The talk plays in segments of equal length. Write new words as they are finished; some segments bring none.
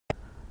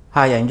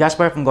Hi, I'm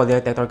Jasper from Gold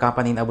Detector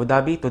Company in Abu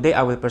Dhabi. Today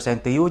I will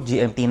present to you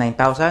GMT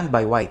 9000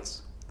 by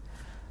Whites.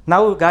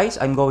 Now guys,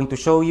 I'm going to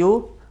show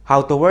you how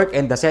to work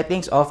and the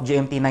settings of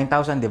GMT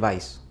 9000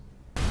 device.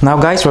 Now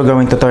guys, we're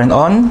going to turn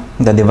on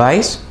the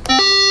device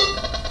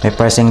by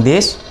pressing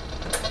this.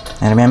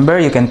 And remember,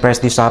 you can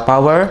press this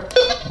power.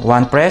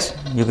 One press,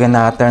 you can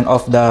turn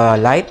off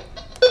the light.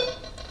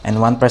 And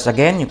one press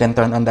again, you can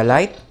turn on the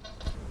light.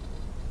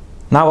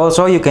 Now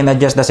also, you can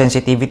adjust the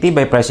sensitivity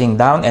by pressing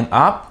down and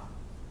up.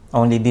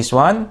 Only this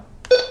one,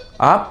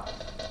 up,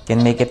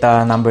 can make it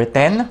number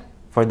 10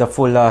 for the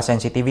full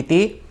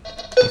sensitivity.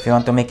 If you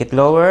want to make it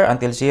lower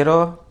until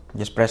 0,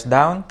 just press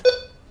down.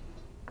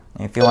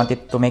 If you want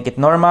it to make it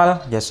normal,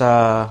 just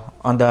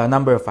on the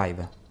number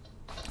 5.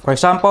 For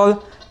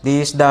example,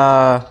 this is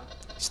the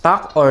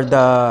stock or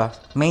the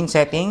main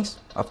settings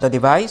of the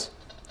device.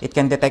 It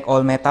can detect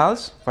all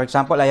metals. For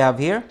example, I have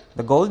here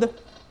the gold.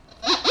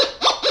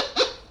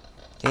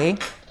 Okay,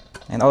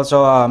 and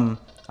also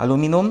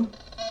aluminum.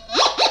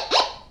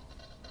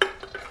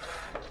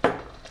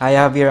 I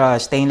have here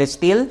stainless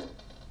steel.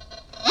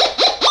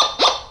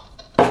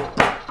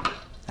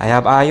 I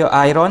have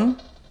iron.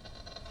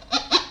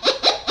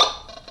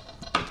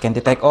 It can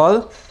detect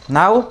all.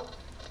 Now,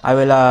 I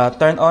will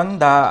turn on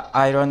the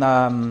iron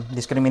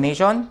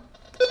discrimination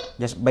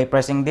just by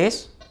pressing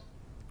this.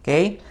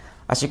 Okay,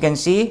 as you can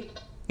see,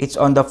 it's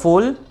on the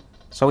full,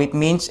 so it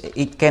means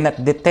it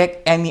cannot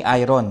detect any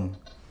iron.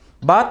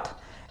 But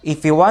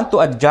if you want to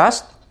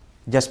adjust,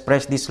 just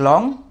press this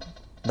long,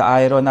 the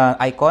iron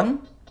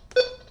icon.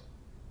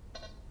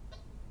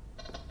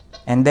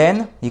 And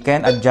then you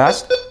can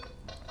adjust.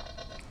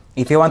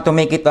 If you want to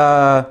make it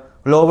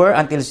lower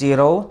until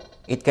 0,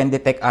 it can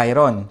detect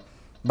iron.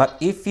 But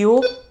if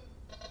you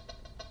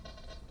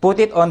put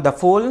it on the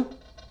full,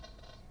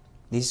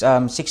 this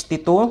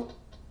 62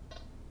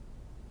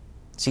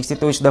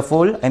 is the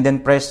full, and then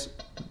press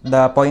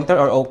the pointer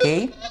or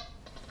OK.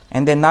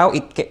 And then now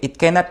it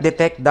cannot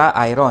detect the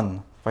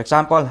iron. For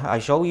example, I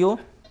show you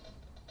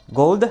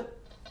gold. It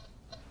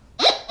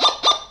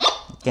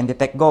can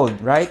detect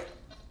gold, right?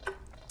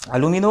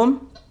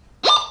 Aluminum,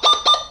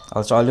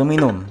 also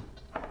aluminum.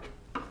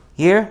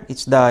 Here,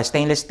 it's the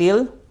stainless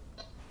steel.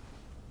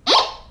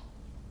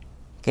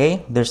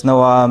 Okay, there's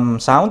no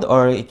sound,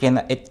 or it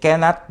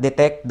cannot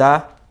detect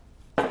the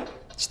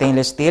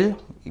stainless steel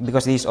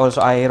because this is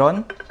also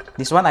iron.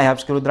 This one I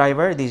have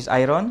screwdriver. This is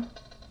iron.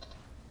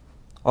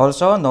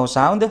 Also, no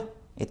sound.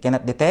 It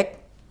cannot detect.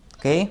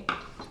 Okay,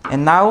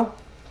 and now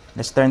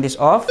let's turn this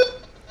off,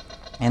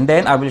 and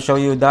then I will show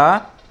you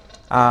the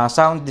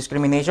sound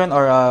discrimination,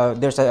 or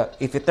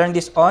if you turn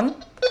this on,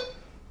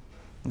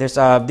 there's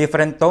a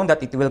different tone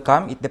that it will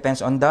come. It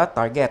depends on the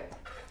target.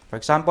 For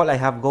example, I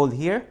have gold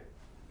here.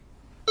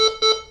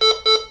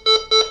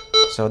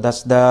 So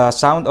that's the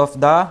sound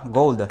of the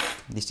gold.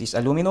 This is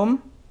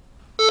aluminum.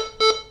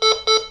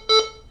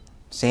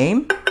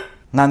 Same.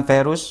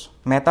 Non-ferrous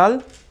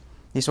metal.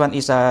 This one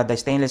is the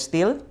stainless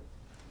steel.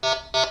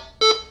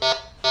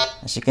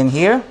 As you can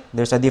hear,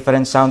 there's a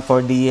different sound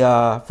for the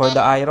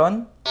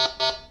iron.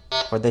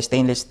 For the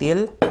stainless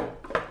steel,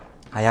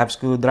 I have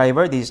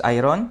screwdriver. This is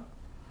iron.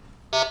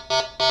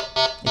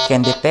 It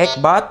can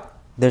detect, but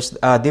there's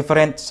a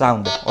different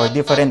sound or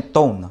different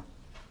tone.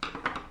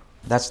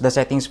 That's the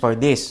settings for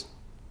this.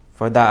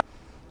 For the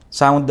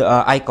sound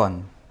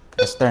icon,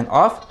 let's turn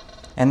off.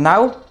 And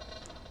now,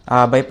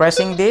 by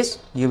pressing this,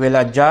 you will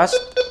adjust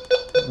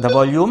the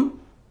volume.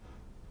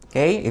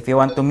 Okay, if you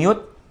want to mute,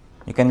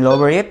 you can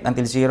lower it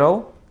until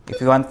 0.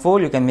 If you want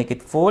full, you can make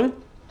it full.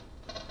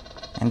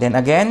 And then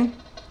again,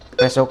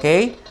 press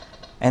OK.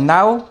 And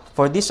now,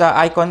 for this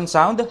icon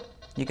sound,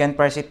 you can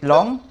press it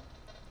long.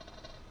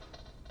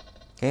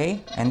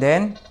 Okay, and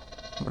then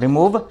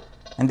remove.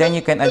 And then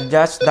you can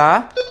adjust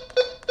the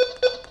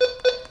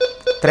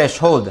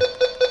threshold,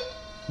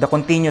 the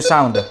continuous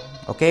sound.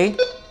 Okay,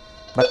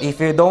 but if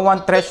you don't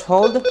want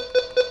threshold,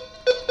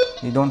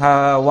 you don't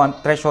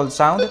want threshold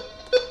sound,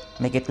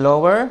 make it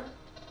lower.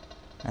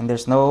 And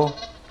there's no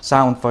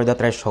sound for the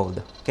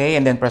threshold. Okay,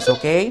 and then press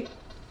OK.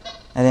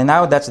 And then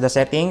now that's the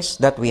settings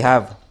that we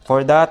have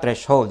for the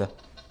threshold.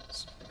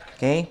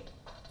 Okay,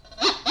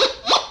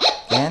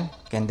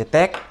 can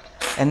detect.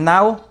 And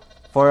now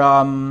for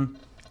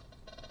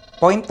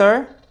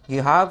pointer,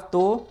 you have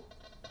to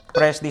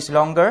press this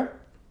longer.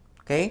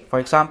 Okay, for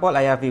example,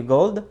 I have here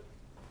gold.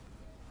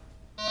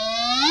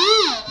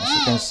 As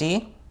you can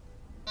see,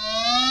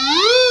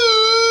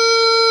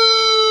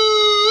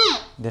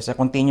 there's a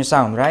continuous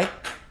sound, right?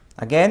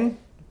 Again,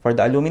 for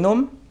the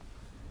aluminum.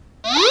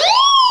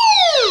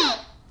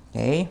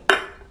 Okay.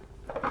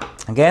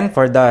 Again,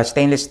 for the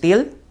stainless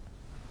steel.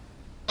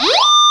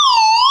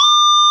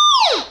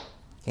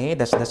 Okay,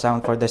 that's the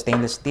sound for the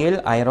stainless steel,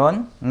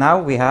 iron.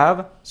 Now we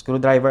have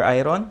screwdriver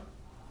iron.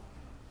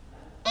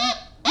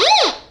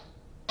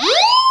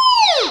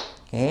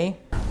 Okay.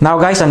 Now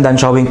guys, I'm done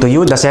showing to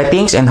you the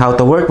settings and how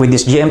to work with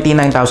this GMT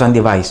 9000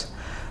 device.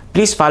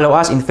 Please follow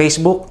us in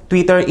Facebook,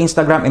 Twitter,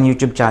 Instagram, and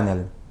YouTube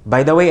channel.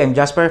 By the way, I'm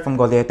Jasper from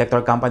Gold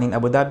Detector Company in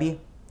Abu Dhabi.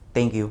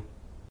 Thank you.